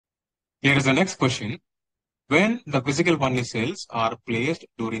Here is the next question. When the physical only cells are placed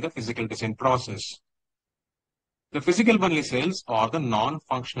during the physical design process. The physical only cells are the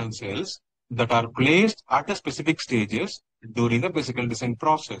non-functional cells that are placed at the specific stages during the physical design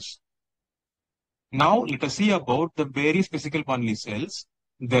process. Now let us see about the various physical only cells,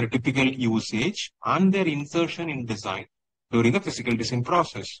 their typical usage and their insertion in design during the physical design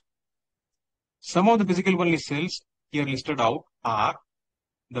process. Some of the physical only cells here listed out are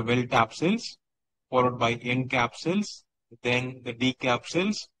the well tap cells, followed by end cap cells, then the D cap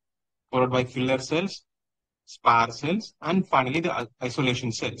cells, followed by filler cells, spar cells, and finally the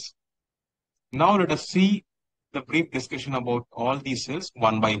isolation cells. Now let us see the brief discussion about all these cells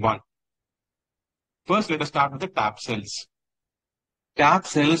one by one. First, let us start with the tap cells. Tap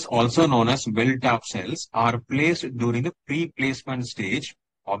cells, also known as well tap cells, are placed during the pre-placement stage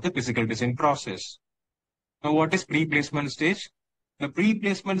of the physical design process. Now, what is pre-placement stage? The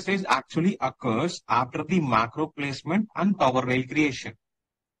pre-placement stage actually occurs after the macro placement and power rail creation.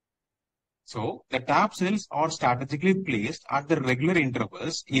 So, the tap cells are strategically placed at the regular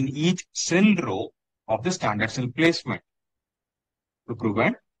intervals in each cell row of the standard cell placement to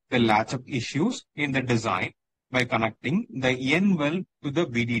prevent the latch-up issues in the design by connecting the N well to the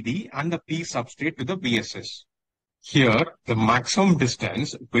VDD and the P substrate to the VSS. Here, the maximum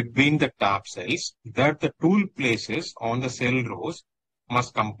distance between the tap cells that the tool places on the cell rows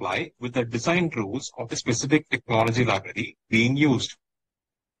must comply with the design rules of the specific technology library being used.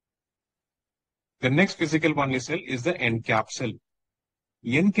 The next physical only cell is the end cap cell.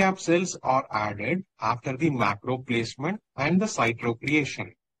 End cap cells are added after the macro placement and the site row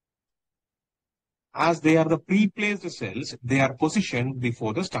creation. As they are the pre-placed cells, they are positioned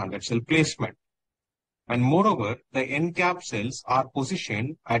before the standard cell placement. And moreover, the end cap cells are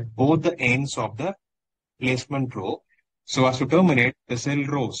positioned at both the ends of the placement row so as to terminate the cell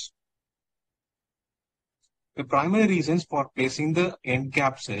rows. The primary reasons for placing the end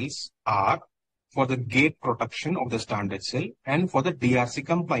cap cells are for the gate protection of the standard cell and for the DRC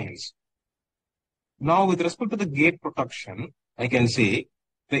compliance. Now, with respect to the gate protection, I can say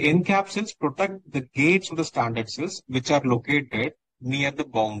the end cap cells protect the gates of the standard cells which are located near the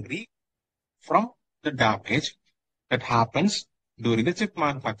boundary from the damage that happens during the chip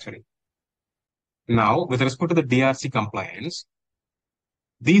manufacturing. Now, with respect to the DRC compliance,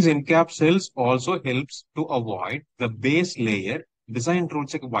 these end cap cells also helps to avoid the base layer design rule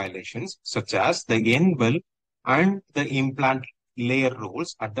check violations such as the N well and the implant layer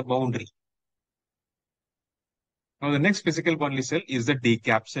rules at the boundary. Now, the next physical only cell is the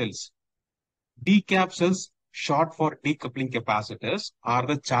D-cap cells. D-cap cells, short for decoupling capacitors, are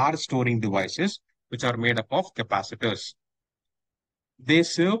the charge storing devices which are made up of capacitors. They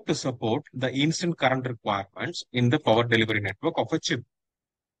serve to support the instant current requirements in the power delivery network of a chip.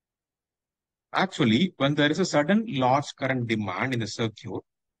 Actually, when there is a sudden large current demand in the circuit,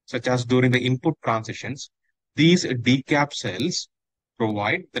 such as during the input transitions, these D-cap cells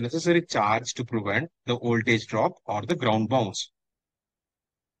provide the necessary charge to prevent the voltage drop or the ground bounce.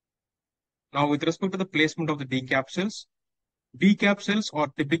 Now, with respect to the placement of the D-cap cells are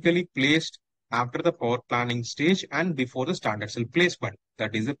typically placed after the power planning stage and before the standard cell placement,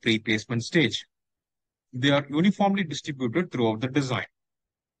 that is the pre-placement stage. They are uniformly distributed throughout the design.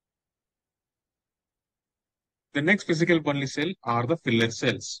 The next physical only cell are the filler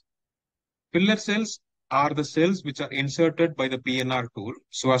cells. Filler cells are the cells which are inserted by the PNR tool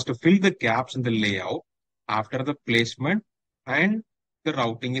so as to fill the gaps in the layout after the placement and the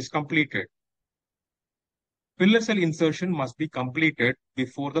routing is completed. Filler cell insertion must be completed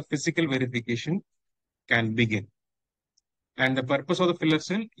before the physical verification can begin. And the purpose of the filler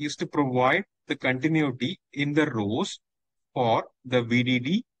cell is to provide the continuity in the rows for the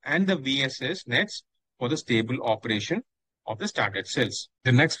VDD and the VSS nets for the stable operation of the standard cells.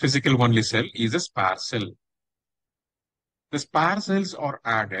 The next physical only cell is the spar cell. The spar cells are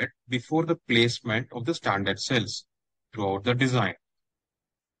added before the placement of the standard cells throughout the design.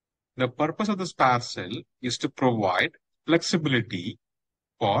 The purpose of the spar cell is to provide flexibility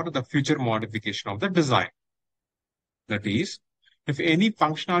for the future modification of the design. That is, if any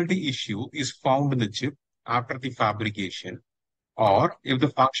functionality issue is found in the chip after the fabrication, or if the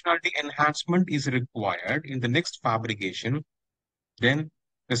functionality enhancement is required in the next fabrication, then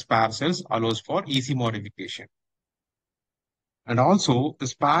the spar cells allows for easy modification. And also, the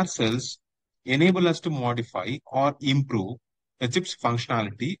spar cells enable us to modify or improve the chip's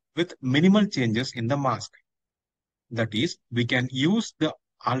functionality with minimal changes in the mask. That is, we can use the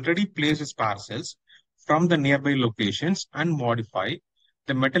already placed spar cells from the nearby locations and modify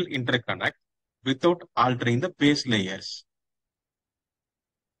the metal interconnect without altering the base layers.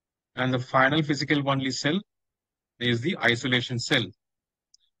 And the final physical only cell is the isolation cell.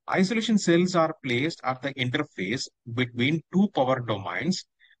 Isolation cells are placed at the interface between two power domains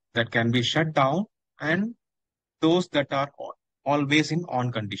that can be shut down and those that are always in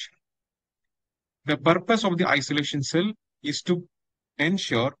on condition. The purpose of the isolation cell is to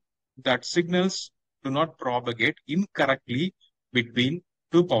ensure that signals do not propagate incorrectly between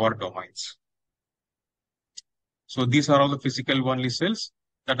two power domains. So these are all the physical only cells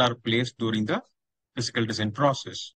that are placed during the physical design process.